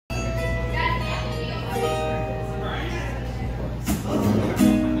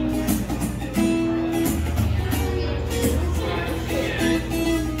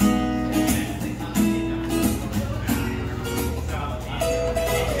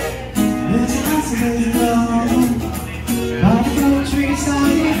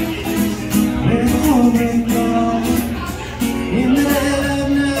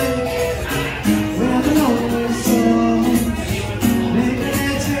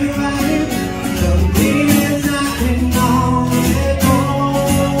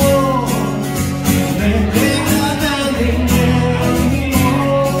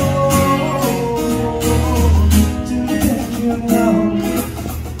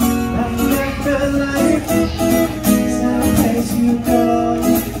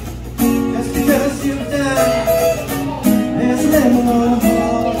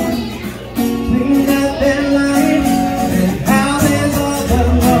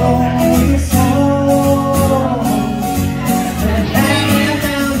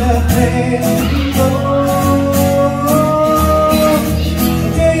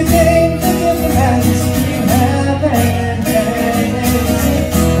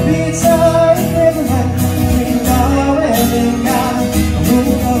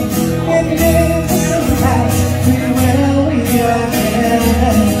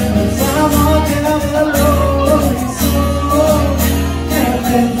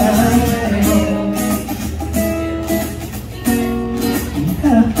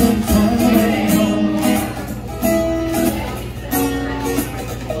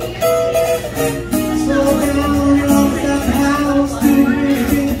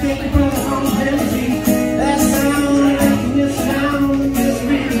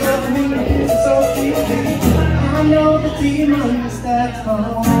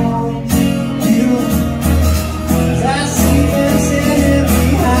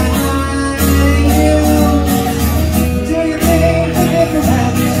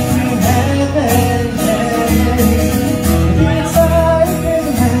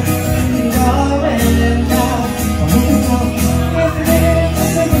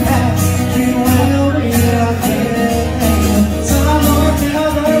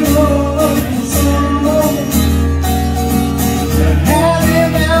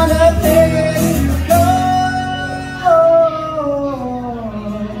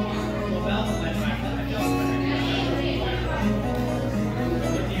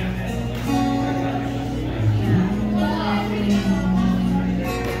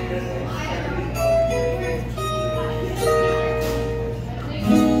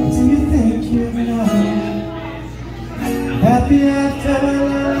Happy after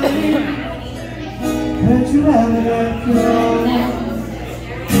heard you have let go.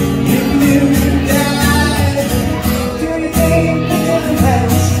 If you die, do you think the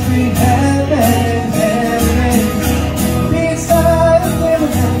past we have been being started with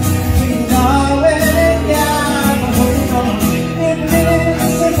a past we already got? If it is a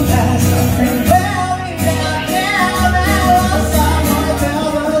simple past, we barely got down and someone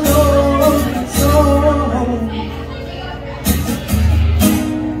down the road. So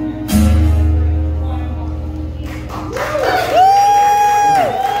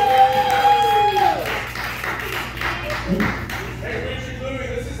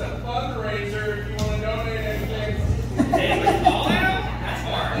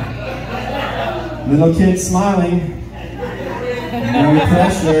little kids smiling, no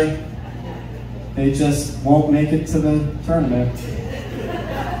pressure, they just won't make it to the tournament.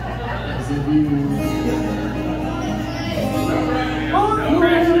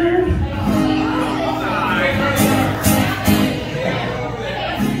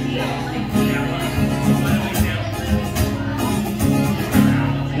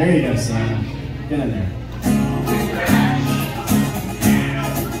 There you go, Sam. Get in there.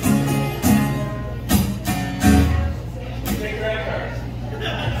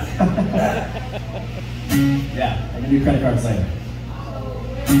 Yeah, I can do credit cards later.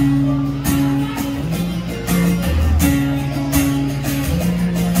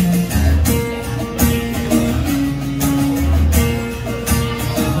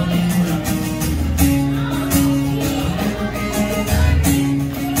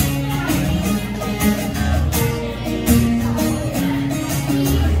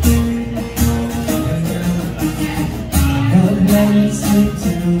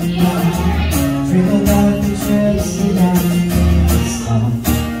 Dream about the trips around the sun.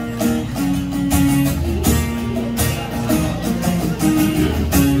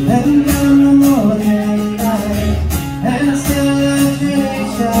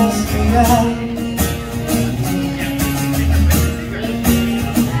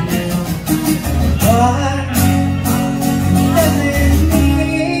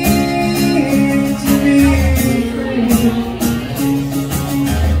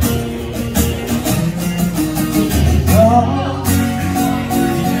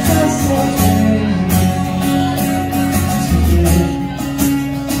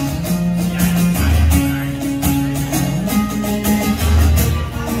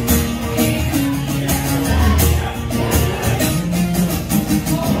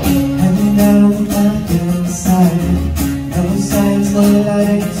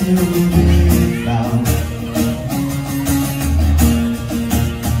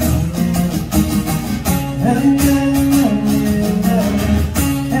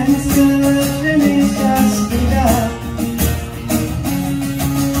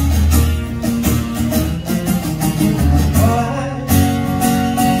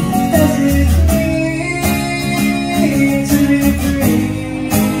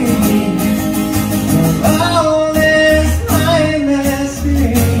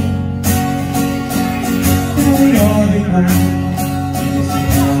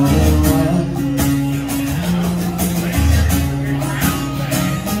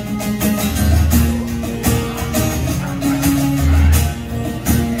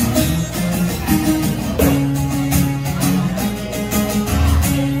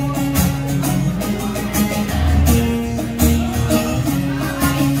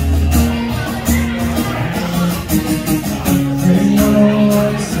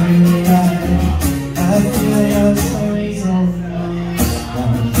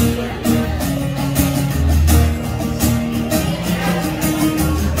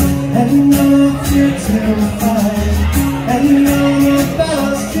 and you know it's here to find, and you know your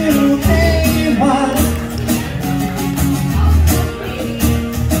battles to be won.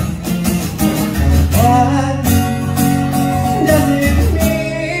 What does it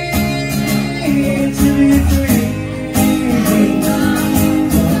mean to be free?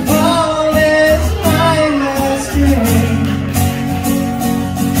 All this mindless dream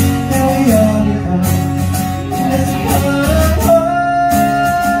that we all become. It's part of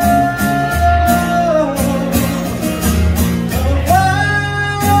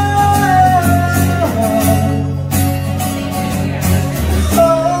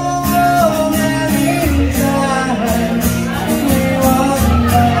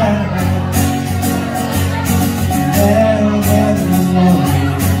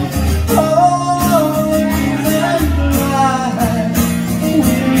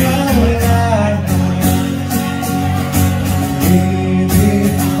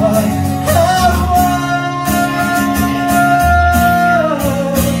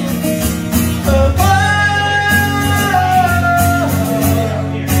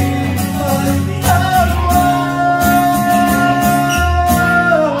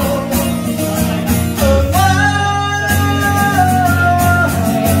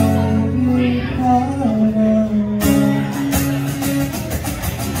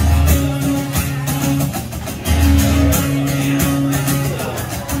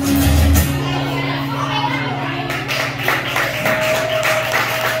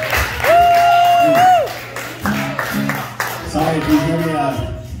Sorry if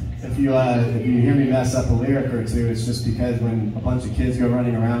you hear me mess up a lyric or two. It's just because when a bunch of kids go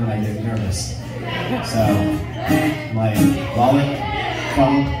running around, I get nervous. So, like, wallet,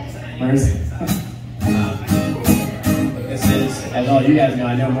 phone, where is it? This is, as all you guys know,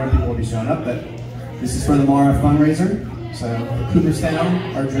 I know more people will be showing up, but this is for the Mara fundraiser. So,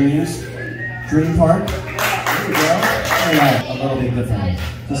 Cooperstown, our dreams, Dream Park. There we go. Alright, a little bit different,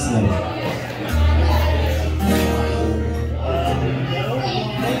 just a little.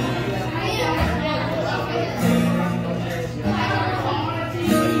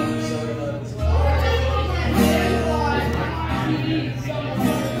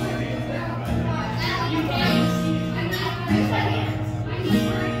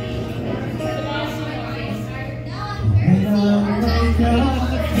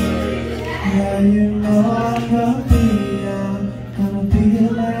 Yeah, you know I'm gonna be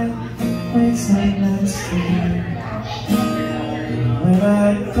like waves like nice when I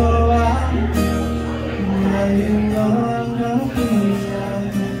go out. Yeah, you know I'm gonna be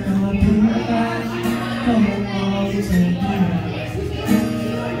like coming home to you.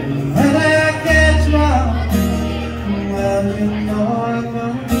 And when I get drunk, well, you know I'm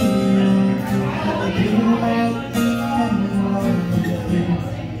gonna be like coming home to you.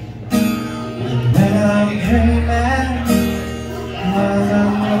 When I'm dreaming, well, I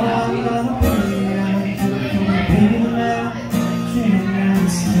know I'm gonna be like dreaming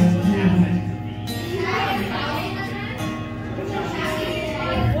to you.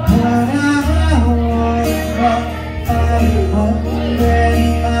 When I wake up, I'm hungry,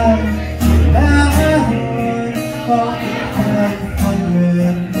 when I wake up, I'm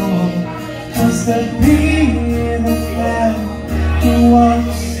hungry more. Just to be the man who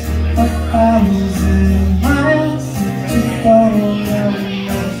wants 1,000 miles to go down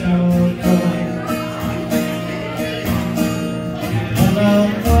natural road. When I'm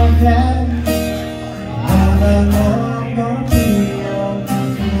forget, when I know I'm gonna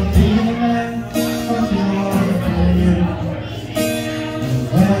be the man for you.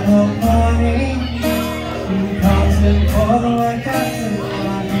 When the morning comes in for the work I do,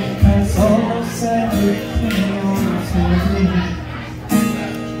 that's almost everything on to me.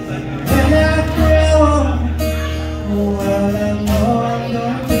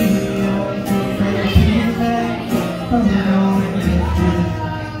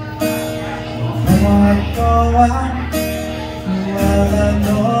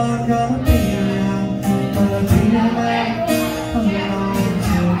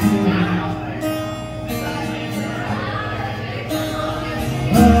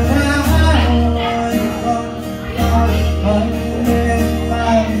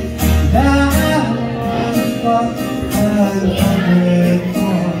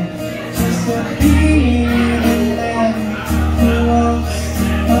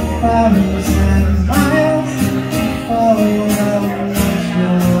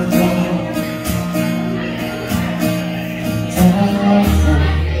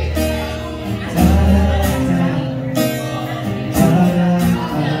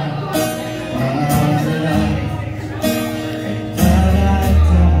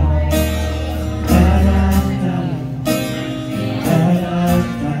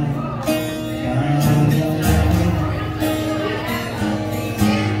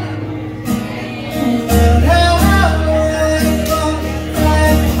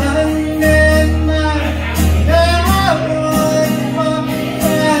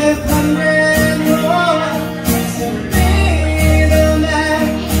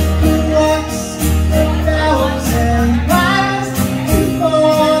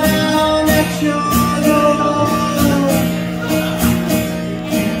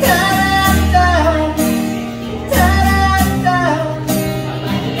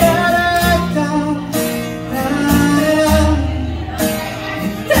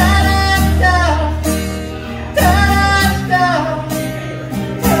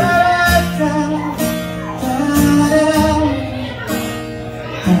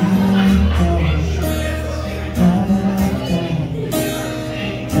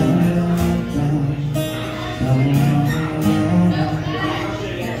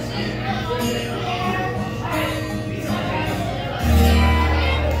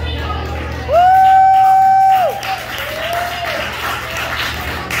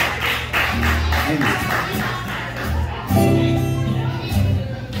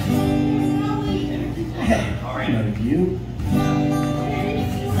 you.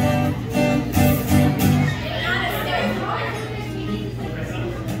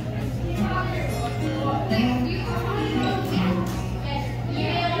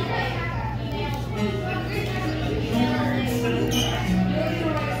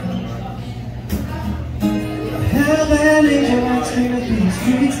 Held an angel and screaming through the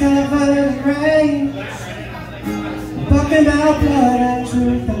streets covered in rain, talking about blood and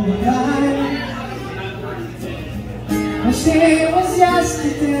truth and life. Well, she was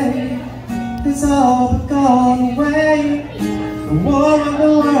yesterday, it's all but gone away. The war of the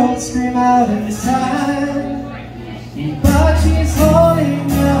world scream out inside, but she's holding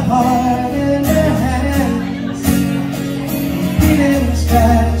your heart in her hands, beating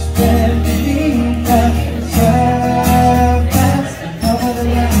scratched beneath the surface of the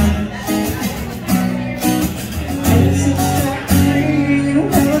land. It's a step free of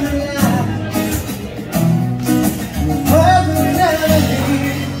the land. The world will never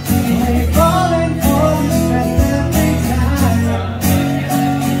leave when you're falling for the strength every time.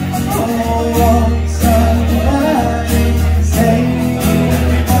 Oh, somebody save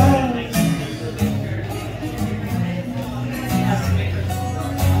us.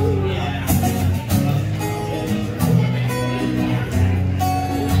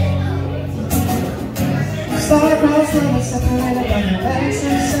 Star-crossed love separated by the legs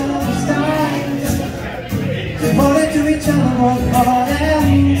and silver skies, devoted to each other, both heart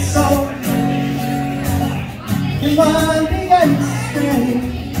and soul. And one begins to stray,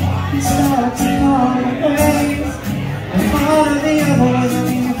 he starts to fall away, and part of the other wasn't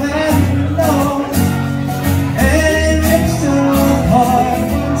even known, and it rips her apart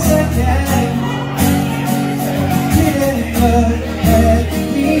once again. He didn't look at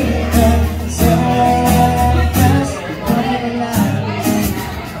me and said,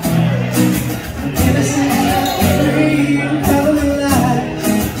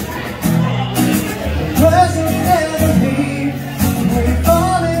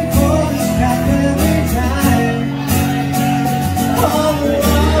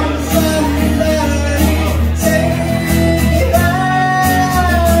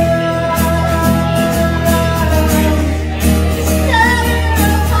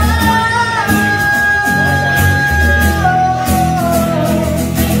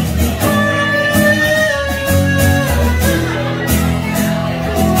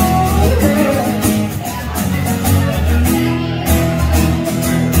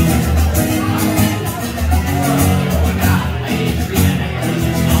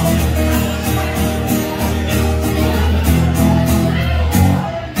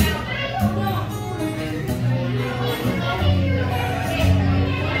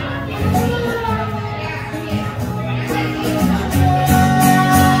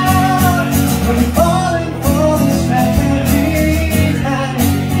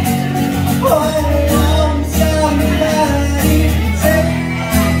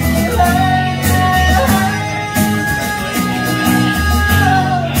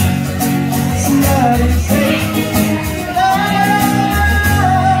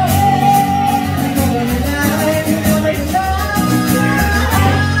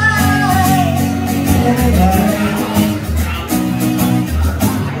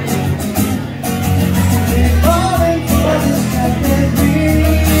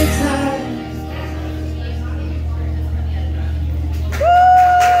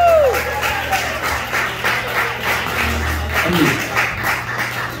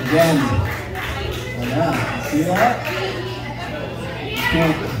 Again. Oh yeah, see that? You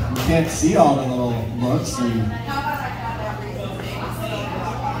can't see all the little looks and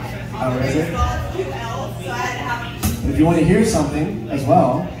how is it? But if you want to hear something as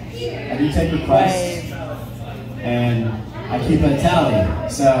well, I do take requests and I keep a tally.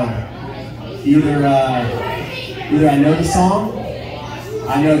 So either I know the song,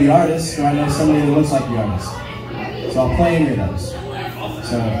 I know the artist, or I know somebody that looks like the artist. So I'll play any of those.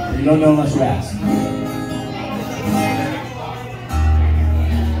 So you don't know unless you ask.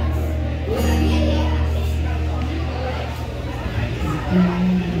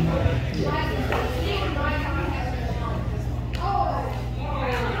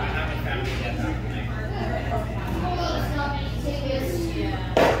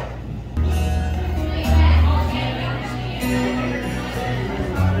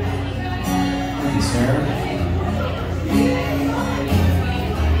 Thank you, sir.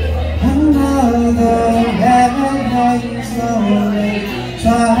 Another heaven slowly,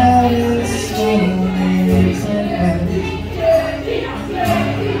 child is slowly surveyed,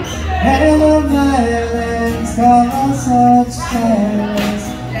 and the violence caused such silence.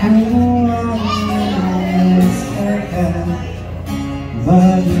 Who is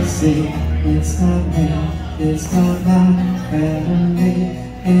not me, it's not my family.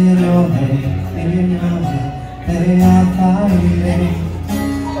 In your head, they are fighting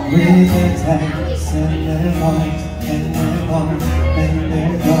with their tanks and their bombs and their bombs and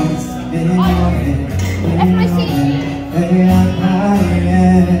their guns. In your head, they are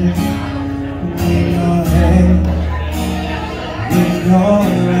fighting. In your head,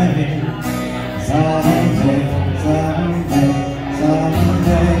 someday, someday,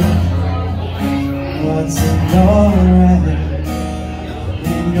 someday. What's in your head?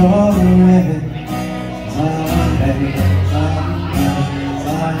 In your head, someday, someday,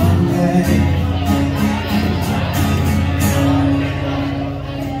 someday.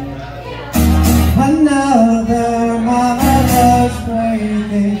 Another mother's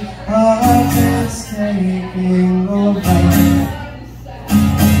breaking, heart is taking away.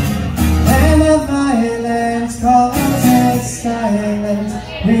 And the violence causes silence,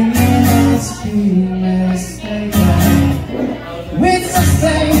 we must be mistaken. It's the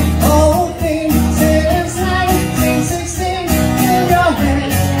same old thing since 1916. In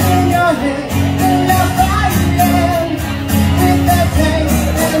your head, they're fighting with their tanks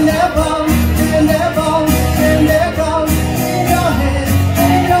and their bombs and their bombs and their guns. In your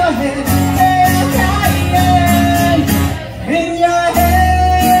head, they are fighting. In your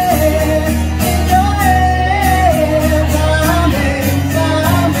head, someday,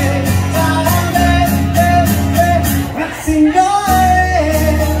 someday, someday. What's in your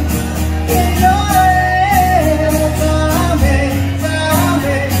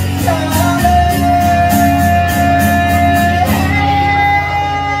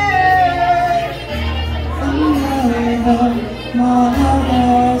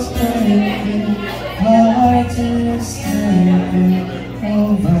mother's breaking, heart is taking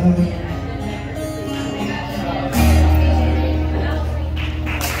over.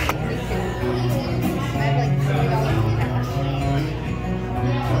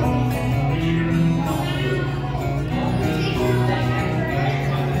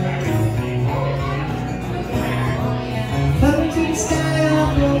 Floating sky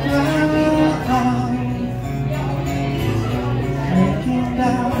up the ground, breaking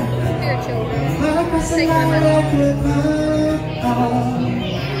down. Here, children. Purpose Take and them light out. up with my arm.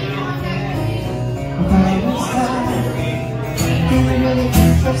 Without a sign, can you really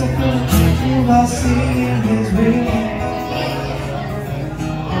trust a fool? You are seeing his real.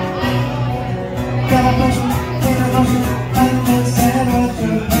 Got a motion, and then said what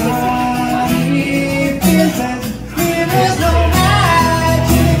your body feels and there is no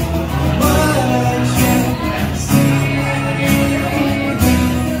magic, but you see.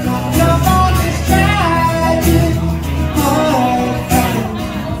 Your phone is tragic,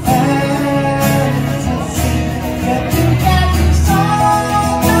 fantasy that you got to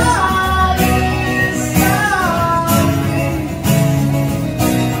somebody,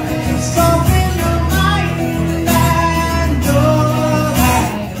 something in your mind and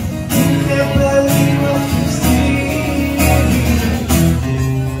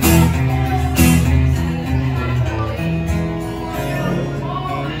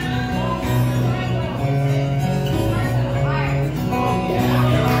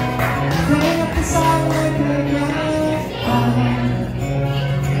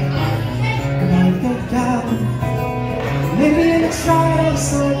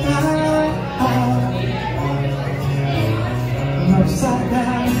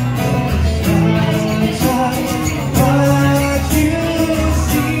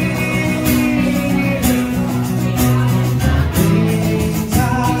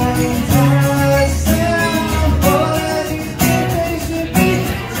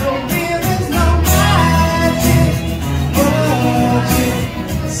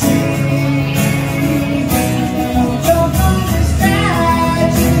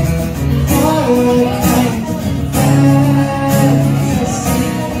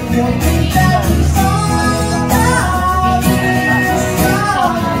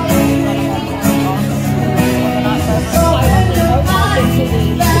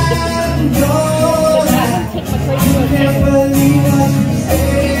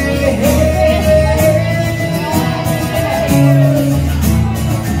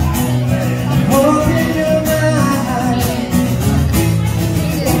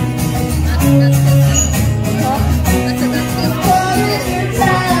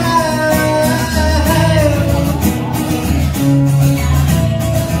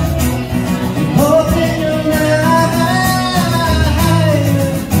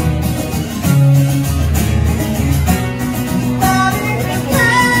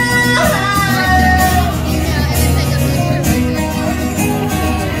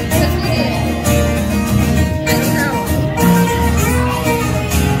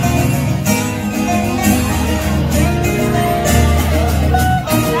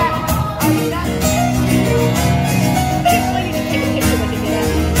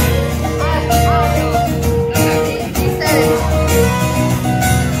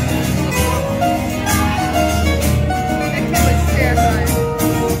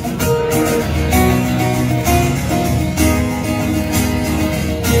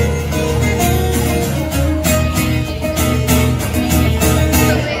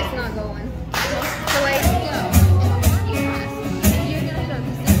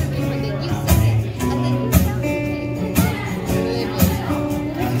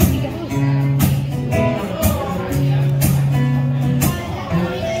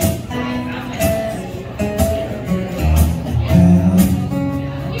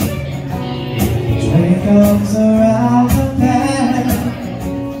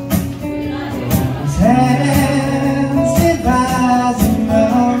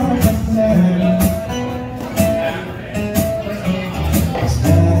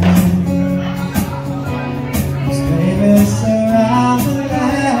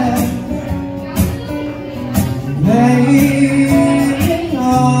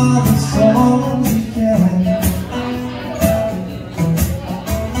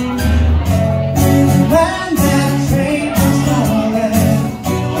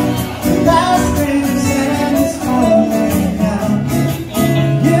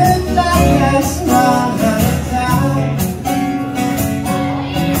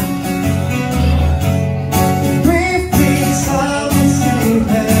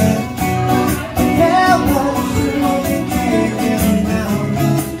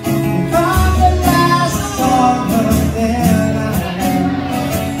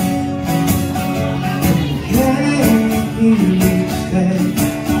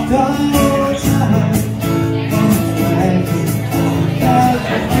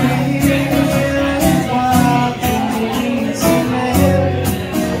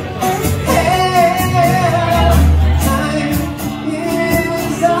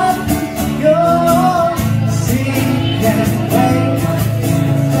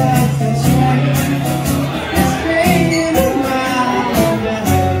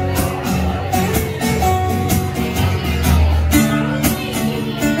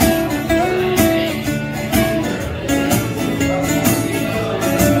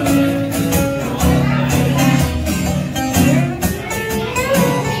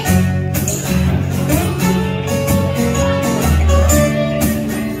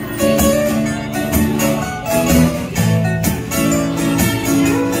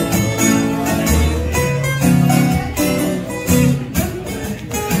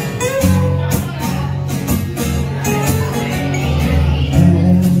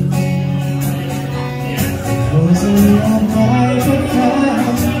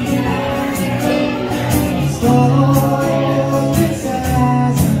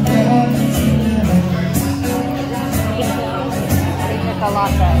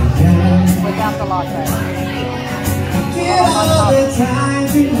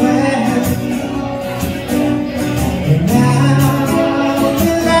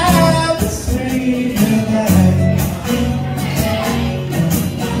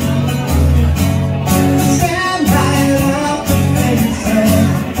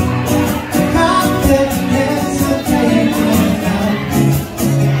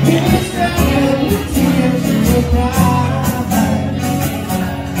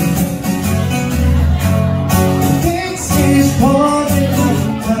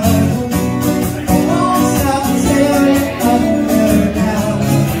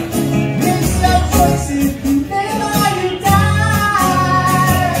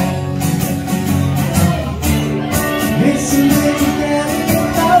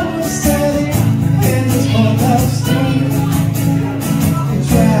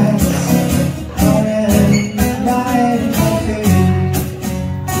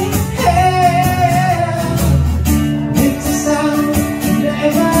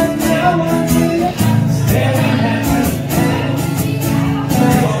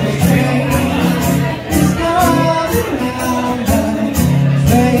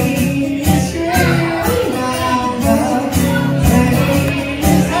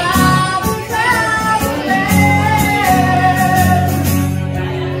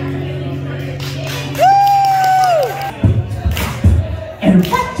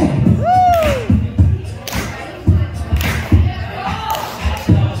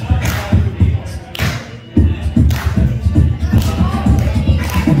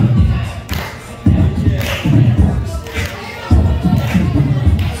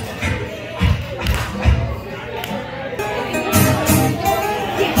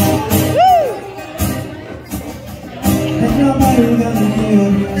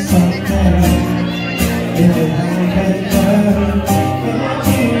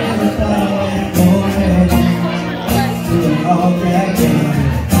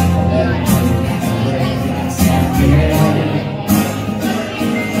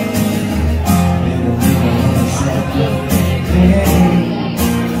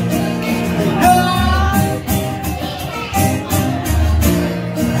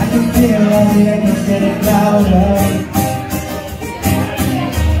hear all the echoes getting louder,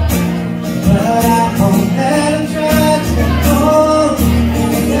 but I won't let them try to hold me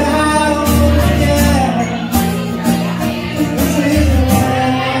down again. This is the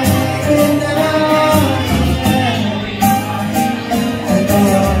way now, and no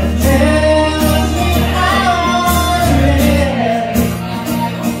one tells me how it is.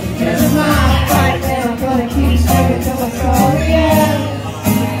 It's my fight and I'm gonna keep singing till it's all the end.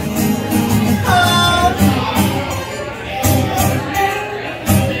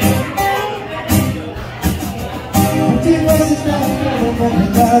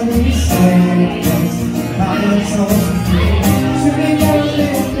 Everybody sings, my soul's free. Should be never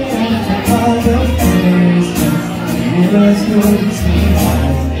living for all the things. You must go to sleep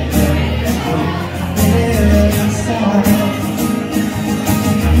inside.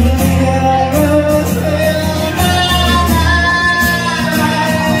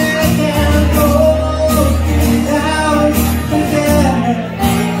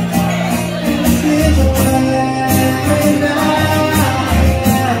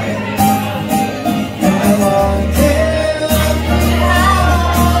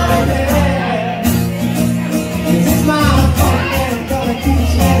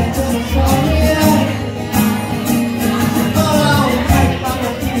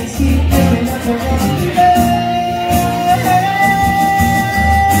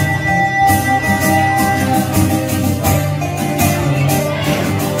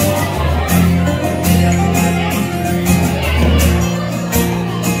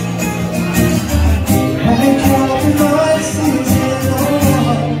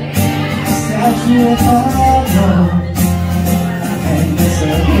 And the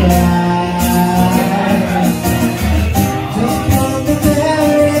surprise, just come to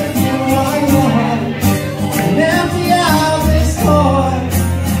there if you want, and empty out this heart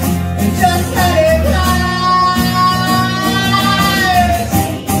and just let it rise.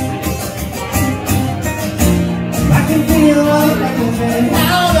 I can feel like I'm getting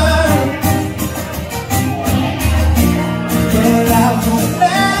louder, but I won't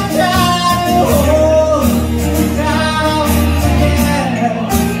let down.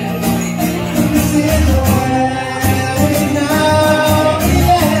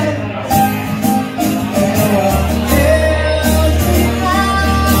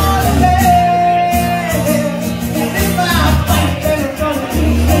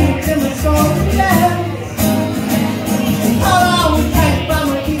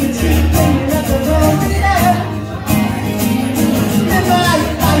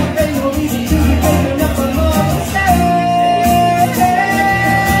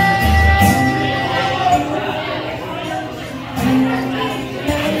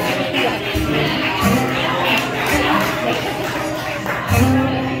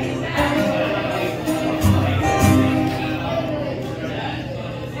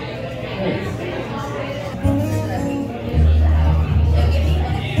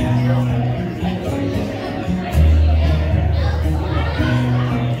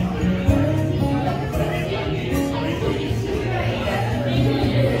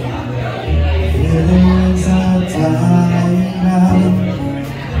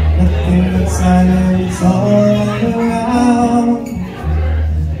 Silence all around,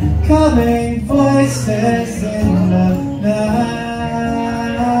 coming voices in the night,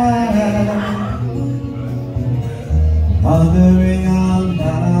 wandering on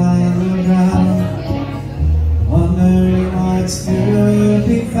the ground, wondering what's to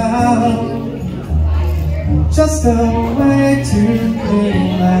be found. Just a way to clear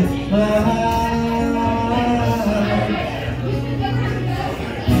my mind.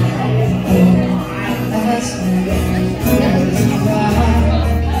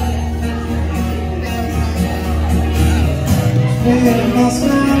 Lost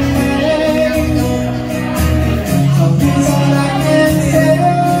my way, so here's all I can say.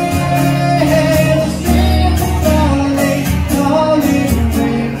 The streets are falling, calling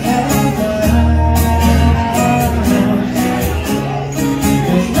me down.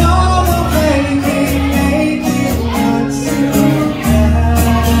 There's no way we make it once again.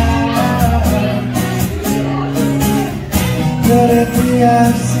 But if we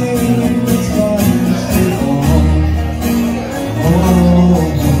have seen this once before,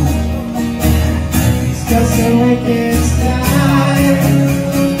 it's just a wicked style.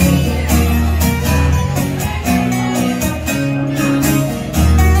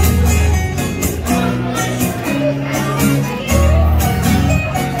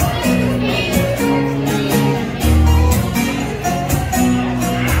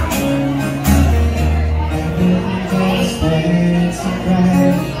 Those flames are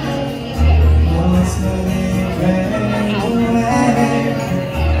bright,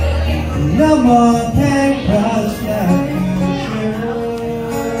 Someone can crush like you do.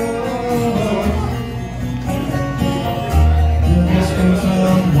 You just bring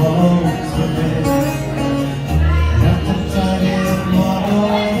some homes to me. Have to find it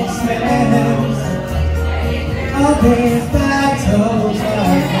more space. All these battles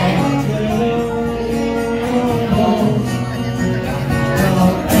like I do. Don't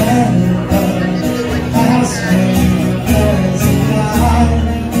ever ask me if there's a lie.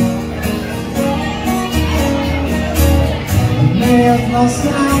 I've lost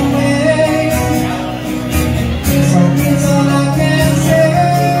my way, so it's all I can say.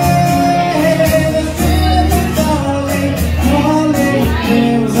 The feeling falling, falling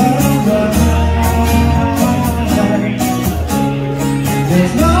feels alright.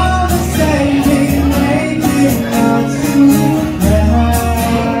 There's no mistaking making out to cry.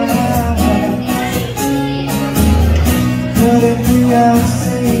 But if we have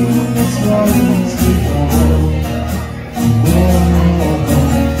seen this once before,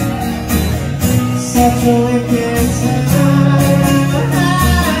 such a wicked time.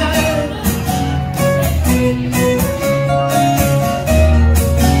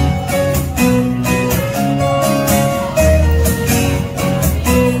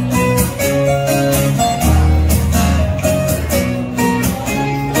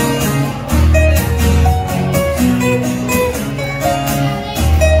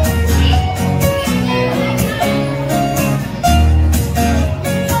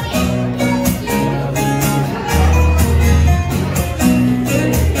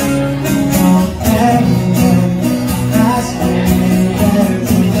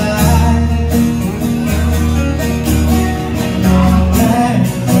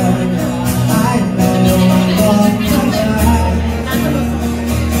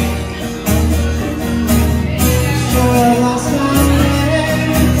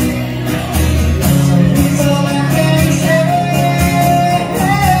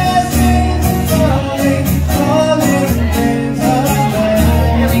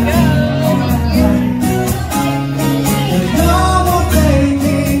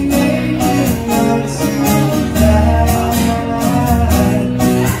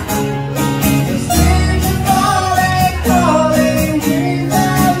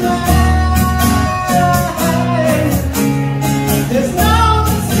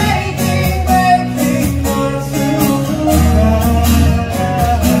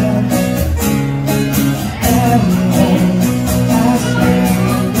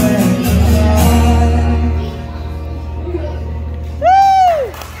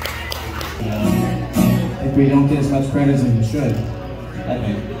 We don't get as much credit as we should, I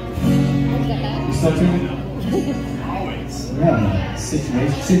think. You still tuning? Always. Yeah,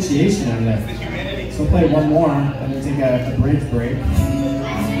 situation over there. So we'll play one more, and then take a bridge break.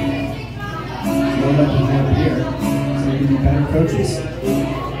 Load up with more beer, so we can be better coaches.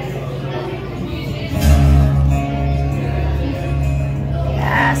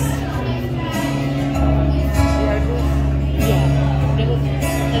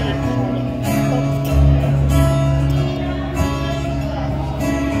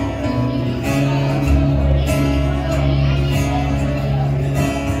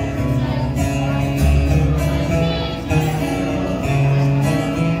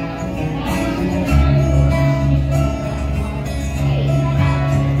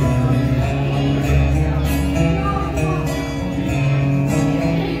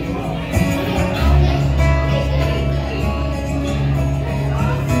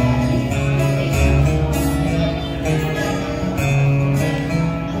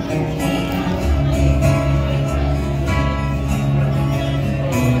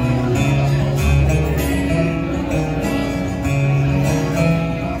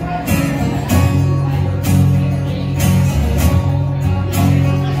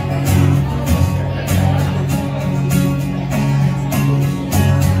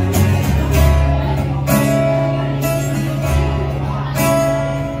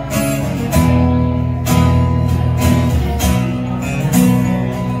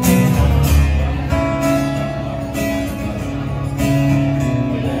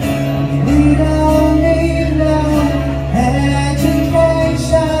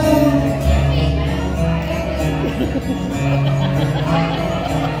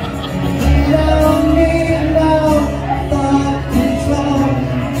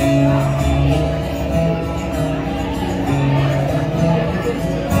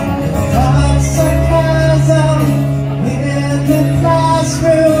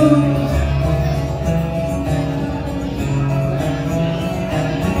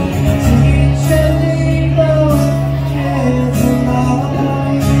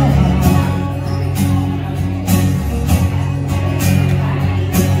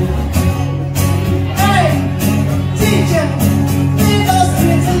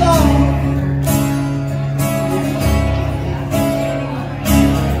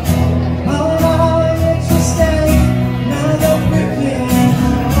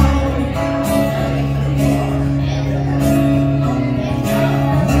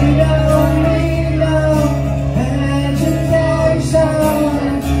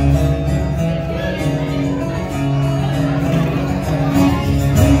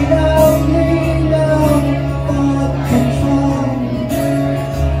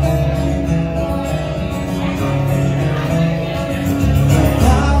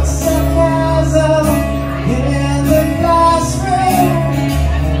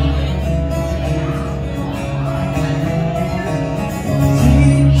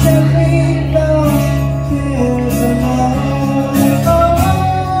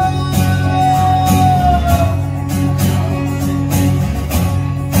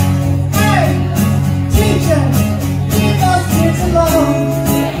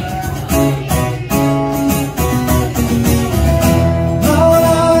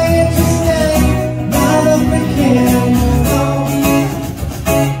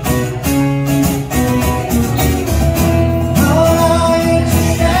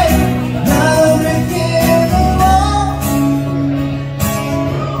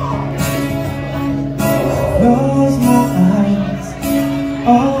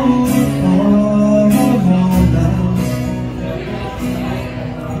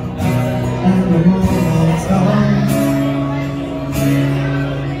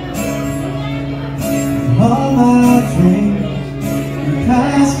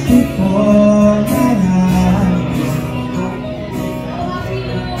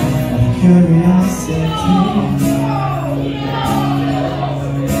 curiosity.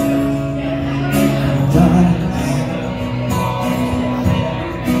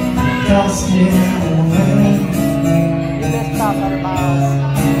 Dust in the wind. You just stop 100 miles.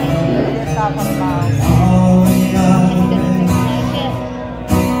 You just stop 100 miles.